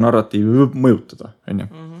Merko narratiivi võib mõjutada.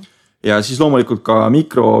 Ja siis loomulikult ka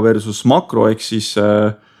mikro versus makro, ehk siis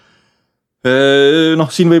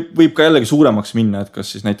siin võib ka jällegi suuremaks minna, et kas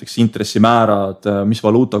siis näiteks intressimäärad, mis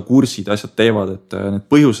valuutakursid asjad teevad, et need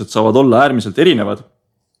põhjused saavad olla äärmiselt erinevad.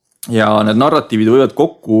 Ja need narratiivid võivad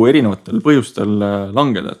kokku erinevatel põhjustel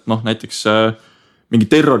langeda, et näiteks mingi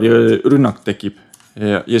terrorirünnak tekib.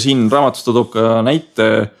 Ja siin raamatus ta toob ka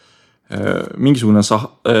näite mingisugune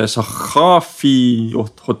Sahafi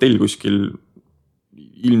hotell kuskil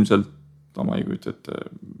ilmselt, ma ei kujuta, et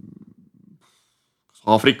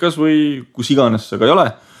Aafrikas või kus iganes see ka ei ole.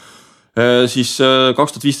 Siis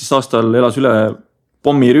 2015 aastal elas üle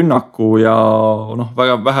pommirünnaku ja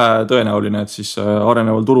väga vähe tõenäoline, et siis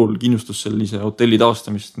areneval turul kindlustus sellise hotelli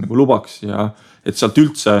taastamist nagu lubaks ja et sealt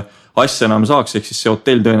üldse asja enam saaks, ehk siis see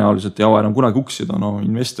hotell tõenäoliselt ei ava enam kunagi uksi, ta on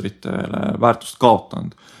investoritele väärtust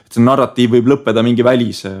kaotanud. Et see narratiiv võib lõppeda mingi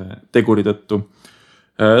välise teguri tõttu.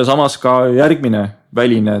 Samas ka järgmine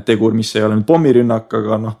väline tegur, mis ei ole nüüd pommirünnak,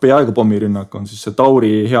 aga peaaegu pommirünnak on siis see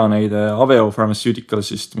Tauri hea näide Aveo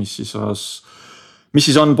Pharmaceuticalsist, mis siis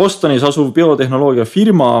on Bostonis asuv biotehnoloogia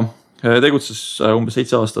firma, tegutses umbes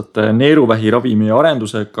 7 aastat neeruvähi ravimi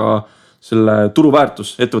arendusega. Selle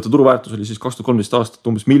turuväärtus, ettevõtte turuväärtus oli siis 2013 aastat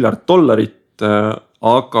umbes $1 miljard,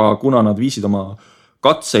 aga kuna nad viisid oma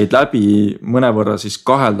katseid läbi mõnevõrra siis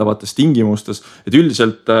kaheldavates tingimustes, et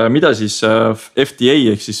üldiselt mida siis FDA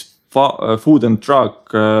ehk siis Food and Drug,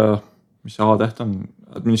 mis see A-täht on,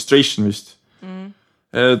 Administration vist,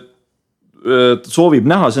 soovib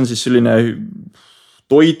näha, see on siis selline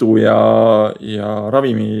toidu ja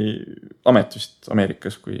ravimi amet vist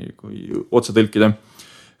Ameerikas, kui otse tõlkida.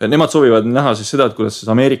 Nemad soovivad näha siis seda, et kuidas siis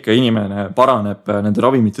Ameerika inimene paraneb nende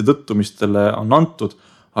ravimite tõttu, mis talle on antud,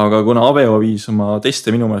 aga kuna Aveo viis oma teste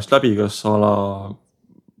minu meelest läbi, kas ala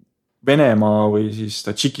Venemaa või siis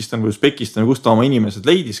Tadžikistan või Usbekistan, kus ta oma inimesed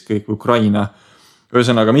leidis kõik Ukraina,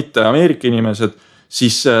 ühesõnaga mitte Ameerika inimesed,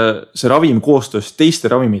 siis see ravim koostöös teiste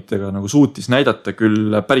ravimitega nagu suutis näidata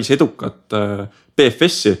küll päris edukat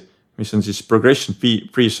PFS-i, mis on siis Progression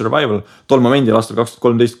Free Survival. Tol momendil aastal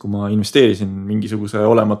 2013, kui ma investeerisin mingisuguse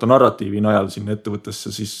olematu narratiivi najal sinna ettevõttesse,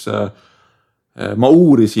 siis ma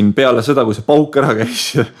uurisin peale seda, kui see pauk ära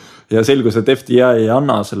käis ja selgus, et FDA ei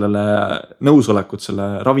anna sellele nõusolekut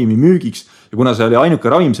selle ravimi müügiks. Ja kuna see oli ainuke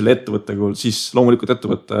ravim selle ettevõttega, siis loomulikult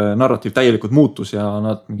ettevõtte narratiiv täielikult muutus ja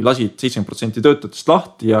nad lasid 70% töötajatest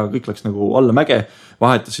lahti ja kõik läks nagu alla mäge,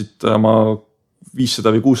 vahetasid oma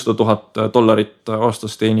 $500,000 või $600,000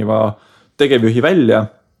 aastas teeniva tegevjuhi välja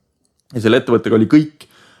ja selle ettevõttega oli kõik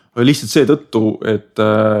lihtsalt see tõttu, et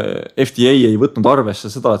FDA ei võtnud arvesse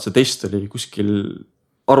seda, et see test oli kuskil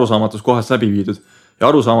arusaamatus kohas läbi viidud ja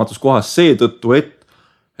arusaamatus kohas see tõttu, et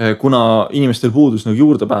kuna inimestel puudus nagu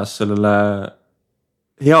juurdepääs sellele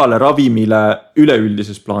heale ravimile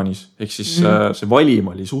üleüldises plaanis. Ehk siis see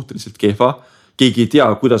valim oli suhteliselt kehva. Keegi ei tea,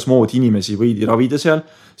 kuidas moodi inimesi võidi ravida seal.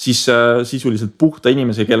 Siis sisuliselt puhta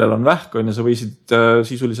inimese, kellel on vähk, ja sa võisid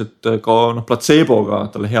sisuliselt ka placeboga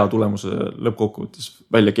talle hea tulemuse lõppkokkuvõttes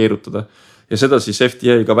välja keerutada. Ja seda siis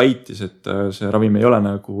FDA ka väitis, et see ravim ei ole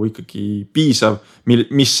nagu ikkagi piisav,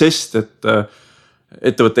 mis sest, et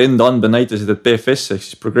ettevõtte enda andmed näitasid, et PFS ehk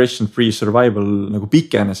siis Progression Free Survival nagu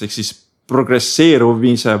pikenes, ehk siis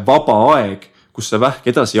progresseerumise vaba aeg, kus see vähk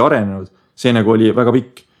edasi ei arenenud, see nagu oli väga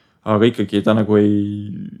pikk, aga ikkagi ta nagu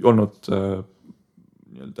ei olnud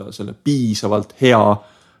selle piisavalt hea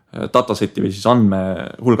dataseti või siis andme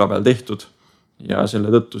hulga peal tehtud. Ja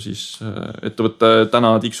selle tõttu siis ettevõtte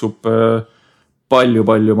täna tiksub palju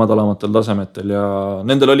madalamatel tasemetel ja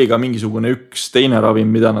nendel oli ka mingisugune üks teine ravim,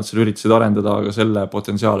 mida nad seal üritasid arendada, aga selle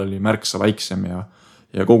potentsiaal oli märksa väiksem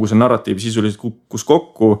ja kogu see narratiiv sisuliselt kukkus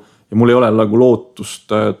kokku ja mul ei ole nagu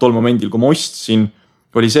lootust tol momendil, kui ma ostsin,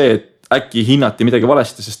 oli see, et äkki hinnati midagi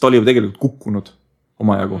valesti, sest ta oli ju tegelikult kukkunud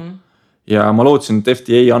omajagu. Ja ma lootsin, et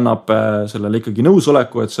FDA annab sellele ikkagi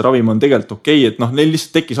nõusoleku, et see ravim on tegelikult okei, et neil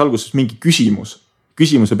lihtsalt tekkis alguses mingi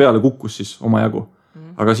küsimuse peale kukkus siis omajagu.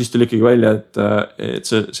 Aga siis tuli ikkagi välja, et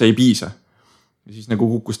see ei piisa. Ja siis nagu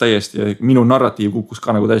kukkus täiesti ja minu narratiiv kukkus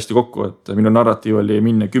ka nagu täiesti kokku, et minu narratiiv oli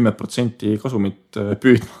minna 10% kasumit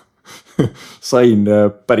püüdma. Sain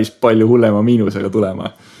päris palju hullema miinusega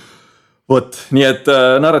tulema. Vot, nii et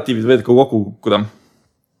narratiivid võid ka kokku kukkuda.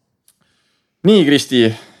 Nii, Kristi,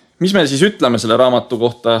 mis me siis ütleme selle raamatu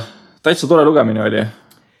kohta? Täitsa tore lugemine oli.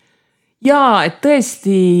 Jaa, et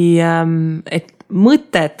tõesti, et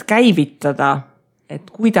mõtet käivitada, et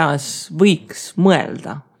kuidas võiks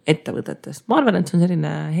mõelda ettevõtetest. Ma arvan, et see on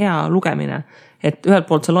selline hea lugemine, et ühelt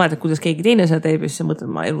poolt sa loed, et kuidas keegi teine seda teeb ja siis sa mõtled,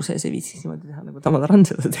 ma elu sees ei viitsiks niimoodi teha, nagu Tamodaran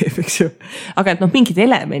seda teeb, eks ju. Aga et mingid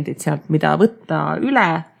elemendid sealt, mida võtta üle,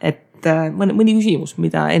 et mõni küsimus,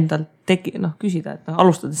 mida endal küsida, et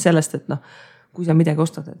alustades sellest, et kui sa midagi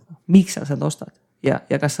ostad, et miks sa seda ostad ja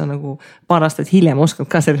kas sa nagu paar aastat hiljem oskad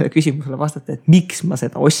ka sellele küsimusele vastata, et miks ma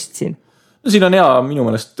seda ostsin. No siin on hea minu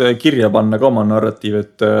meelest kirja panna ka oma narratiiv,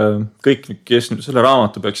 et kõik, kes selle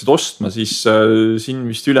raamatu peaksid ostma, siis siin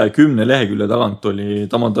vist üle 10 lehekülje tagant oli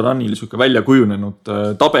Tamodaranil siuke välja kujunenud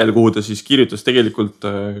tabel, kuhu ta siis kirjutas tegelikult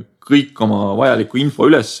kõik oma vajaliku info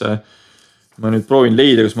ülesse. Ma nüüd proovin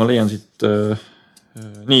leida, kas ma leian siit.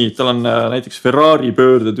 Nii, tal on näiteks Ferrari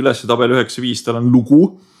pöörded ülesse tabel 9.5, tal on lugu.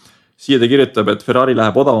 Siia ta kirjutab, et Ferrari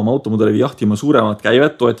läheb odavama automudeli jahtima suuremat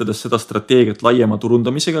käivet, toetades seda strateegiat laiema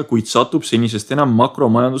turundamisega, kuid satub senisest enam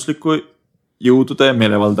makromajandusliku jõudude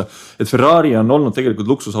meelevalda. Et Ferrari on olnud tegelikult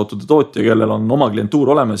luksusautode tootja, kellel on oma klientuur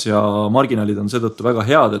olemas ja marginaalid on seetõttu väga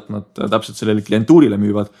head, et nad täpselt sellele klientuurile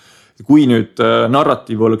müüvad. Kui nüüd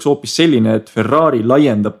narratiiv oleks hoopis selline, et Ferrari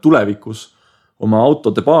laiendab tulevikus oma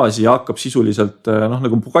autode baasi ja hakkab sisuliselt,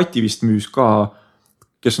 nagu Bugatti vist müüs ka,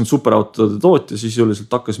 kes on superautode tootja,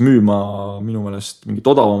 sisuliselt hakkas müüma minu meelest mingit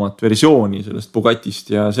odavamat versiooni sellest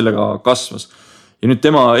Bugatist ja sellega kasvas. Ja nüüd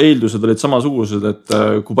tema eeldused olid samasugused, et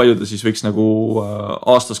kui palju ta siis võiks nagu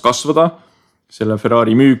aastas kasvada, selle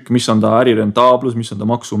Ferrari müük, mis on ta ärirentaablus, mis on ta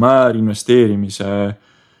maksumäär,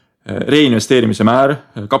 reinvesteerimise määr,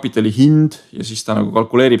 kapitali hind ja siis ta nagu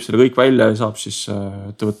kalkuleerib selle kõik välja ja saab siis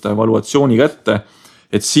ettevõtte evaluatsiooni kätte,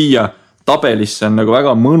 et siia tabelisse on nagu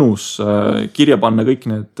väga mõnus kirja panna kõik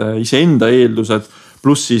need iseenda eeldused,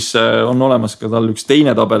 pluss siis on olemas ka tal üks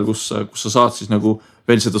teine tabel, kus sa saad siis nagu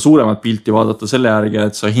veel seda suuremat pilti vaadata selle järgi,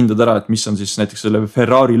 et sa hindad ära, et mis on siis näiteks selle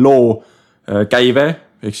Ferrari loo käive,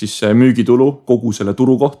 ehk siis müügitulu kogu selle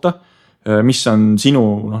turu kohta, mis on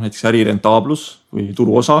sinu näiteks ärirentaablus või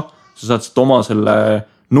turuosa, sa saad seda oma selle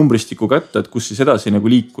numbristiku kätte, et kus siis edasi nagu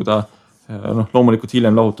liikuda, loomulikult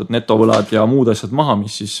hiljem lahutad netovõlad ja muud asjad maha,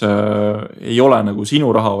 mis siis ei ole nagu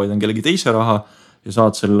sinu raha, vaid on kellegi teise raha ja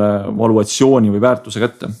saad selle valuatsiooni või väärtuse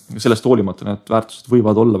kätte. Sellest hoolimata need väärtused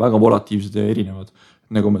võivad olla väga volatiivsed ja erinevad.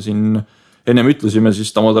 Nagu me siin ennem ütlesime,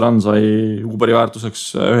 siis Tamodaran sai Uberi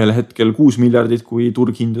väärtuseks ühel hetkel 6 miljardit, kui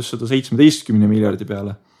turg hindas seda 17 miljardi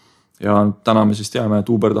peale. Ja täna me siis teame, et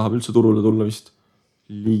Uber tahab üldse turule tulla vist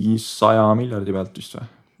ligi 100 miljardi pealt vist või?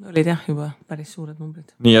 Olid jah juba päris suured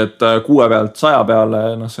numbrid. Nii et 6 pealt 100 peale,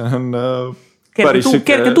 see on päris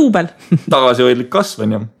kerge tuubel. Tagasihoidlik kasv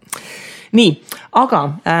on jah. Nii, aga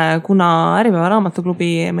kuna Äripäeva Raamatuklubi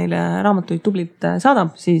meile raamatuid tublilt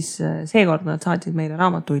saadab, siis seekord nad saadsid meile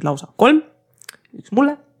raamatuid lausa 3. Üks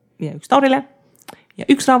mulle ja üks Taurile ja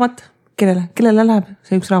üks raamat. Kellele läheb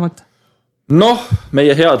see üks raamat?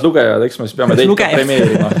 Meie head lugejad, eks me siis peame teid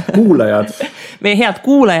premeerima. Kuulajad. Meie head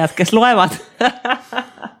kuulajad, kes loevad.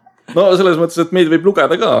 Selles mõttes, et meid võib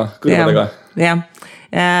lugeda ka kõrvadega. Jah.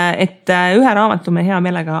 et ühe raamatu me hea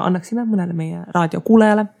meelega annaksime mõnele meie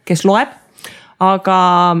raadiokuulajale, kes loeb, aga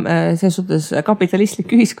selles suhtes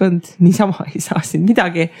kapitalistlik ühiskond niisama ei saa siin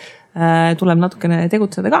midagi. Tuleb natukene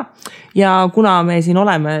tegutseda ka ja kuna me siin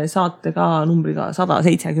oleme saatega numbriga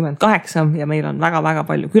 178 ja meil on väga-väga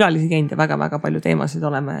palju külalisi käinud ja väga-väga palju teemasid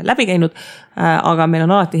oleme läbi käinud, aga meil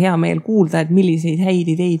on alati hea meel kuulda, et milliseid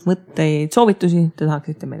häid ideid, mõtteid, soovitusi te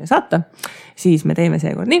tahaksite meile saata, siis me teeme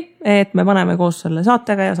seekord nii, et me paneme koos selle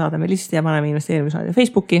saatega ja saadame listi ja paneme investeerimisraadio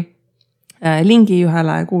Facebooki lingi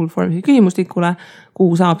ühele Google Formsi küsimustikule,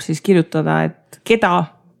 kuhu saab siis kirjutada, et keda,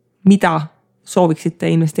 mida sooviksite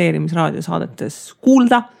investeerimisraadio saadetes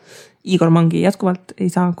kuulda. Igor Mangi jätkuvalt ei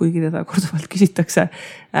saa, kuigi teda korduvalt küsitakse.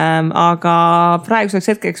 Aga praeguseks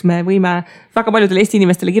hetkeks me võime väga paljudele Eesti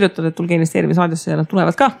inimestele kirjutada, et tulge investeerimisraadiosse ja nad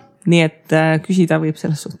tulevad ka. Nii et küsida võib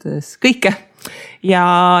selles suhtes kõike. Ja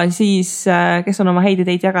siis, kes on oma häid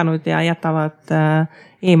ideid jaganud ja jätavad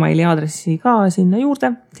e-maili aadressi ka sinna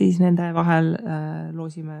juurde, siis nende vahel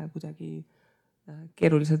loosime kuidagi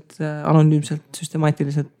keeruliselt, anonüümselt,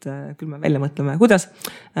 süstemaatiliselt, küll me välja mõtleme, kuidas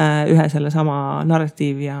ühe selle sama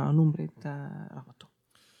narratiiv ja numbrid raamatu.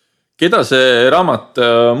 Keda see raamat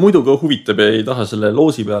muidu ka huvitab ja ei taha selle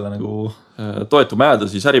loosi peale nagu toetuma jääda,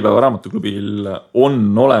 siis Äripäeva raamatuklubil on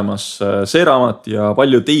olemas see raamat ja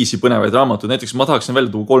palju teisi põnevaid raamatud. Näiteks ma tahaksin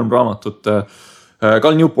välja tuua 3 raamatut.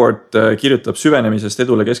 Cal Newport kirjutab süvenemisest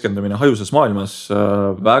edule keskendumine hajuses maailmas.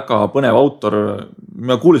 Väga põnev autor.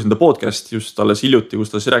 Ma kuulasin ta podcast just alles hiljuti,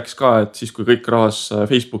 kus ta rääkis ka, et siis kui kõik rahas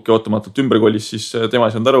Facebooki ootamatult ümber kolis, siis tema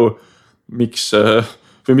ei saanud aru, miks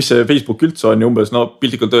või mis see Facebook üldse on ja umbes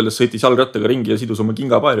piltlikult öeldes sõitis jalgrattaga ringi ja sidus oma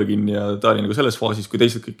kingapaelu kinni ja ta oli nagu selles faasis, kui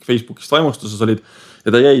teised kõik Facebookist vaimustuses olid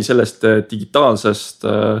ja ta jäi sellest digitaalsest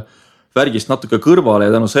värgist natuke kõrvale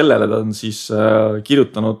ja tänu sellele ta on siis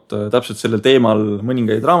kirjutanud täpselt sellel teemal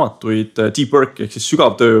mõningaid raamatuid. Deep Work ehk siis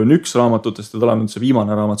sügavtöö on üks raamatutest ja tal on nüüd see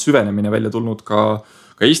viimane raamat Süvenemine välja tulnud ka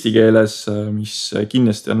eesti keeles, mis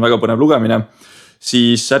kindlasti on väga põnev lugemine.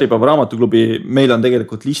 Siis Äripäeva raamatuklubi meil on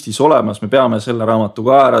tegelikult listis olemas, me peame selle raamatu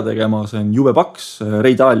ka ära tegema, see on jube paks,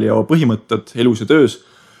 Ray Dalio põhimõtted elus ja töös.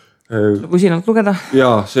 Usinalt lugeda.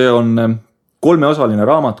 Ja see on 3-osaline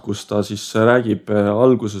raamat, kus ta siis räägib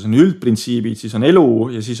alguses on üldprintsiibid, siis on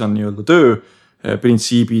elu ja siis on nii-öelda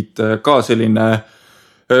tööprintsiibid ka selline,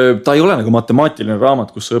 ta ei ole nagu matemaatiline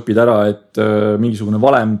raamat, kus sa õpid ära, et mingisugune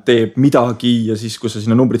valem teeb midagi ja siis kui sa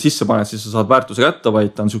sinna numbrid sisse paned, siis sa saad väärtuse kätte,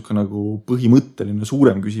 vaid ta on siuke nagu põhimõtteline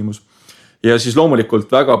suurem küsimus. Ja siis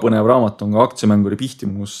loomulikult väga põnev raamat on ka aktsiamänguri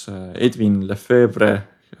pihtimus Edwin Lefebvre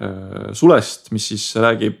sulest, mis siis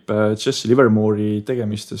räägib Jesse Livermore'i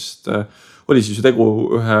tegemistest. Oli siis ju tegu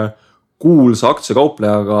ühe kuulsa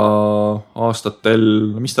aktsiakauplejaga aastatel,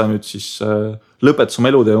 mis ta nüüd siis lõpetas oma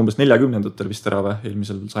elude umbes 40-ndatel vist ära või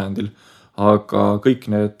eelmisel sajandil. Aga kõik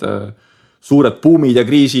need suured buumid ja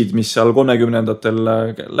kriisid, mis seal 30-ndatel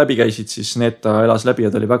läbi käisid, siis need ta elas läbi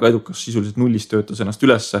ja ta oli väga edukas, sisuliselt nullist töötas ennast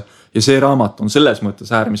ülesse. Ja see raamat on selles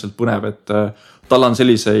mõttes äärmiselt põnev, et tal on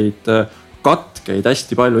selliseid katkeid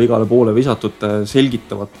hästi palju igale poole visatud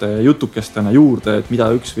selgitavate jutukestena juurde, et mida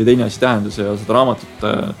üks või teine asi tähendas ja seda raamatut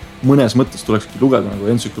mõnes mõttes tulekski lugeda nagu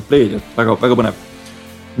entsüklopeedia, et väga, väga põnev.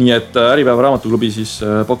 Nii et Äripäeva raamatuklubi siis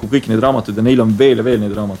pakub kõiki neid raamatuid ja neil on veel ja veel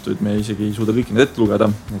neid raamatuid, me isegi ei suuda kõiki neid ette lugeda,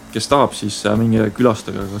 et kes tahab, siis minge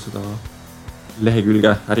külastage ka seda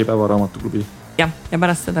lehekülge Äripäeva raamatuklubi. Ja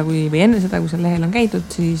pärast seda, või enne seda, kui seal lehel on käidud,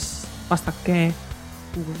 siis vastake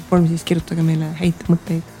Google Formi, siis kirjutage meile häid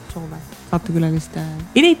mõtteid, soove, saatekülaliste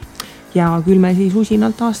ideid ja küll me siis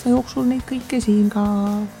usinalt aasta jooksul neid kõike siin ka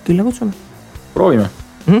külla kutsume. Proovime.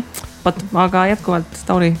 Aga jätkuvalt,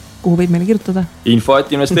 Tauri, kuhu võid meile kirjutada?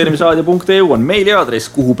 info@investeerimisraadio.eu on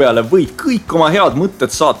meiliaadress, kuhu peale võid kõik oma head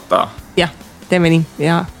mõtted saata. Jah, teeme nii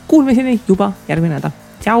ja kuulmiseni juba järgmine nädal.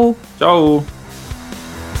 Tšau! Tšau!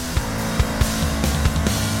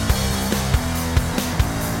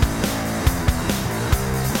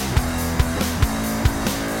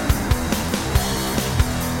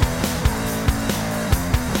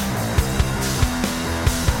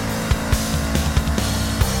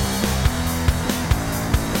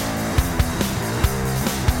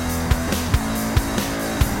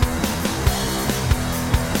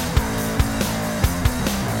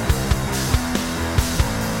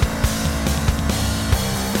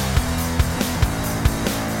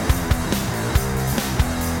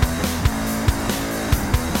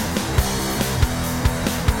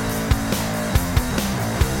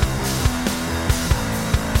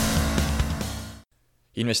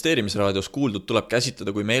 Investeerimisraadios kuuldud tuleb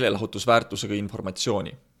käsitleda kui meelelahutusväärtusega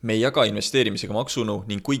informatsiooni. Me ei jaga investeerimisega maksunu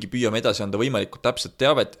ning kuigi püüame edasi anda võimalikult täpset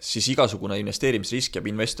teavet, siis igasugune investeerimisrisk jääb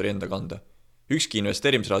investori enda kanda. ükski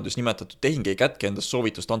investeerimisraadios nimetatud tehing ei kätke endast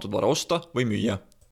soovitust antud vara osta või müüa.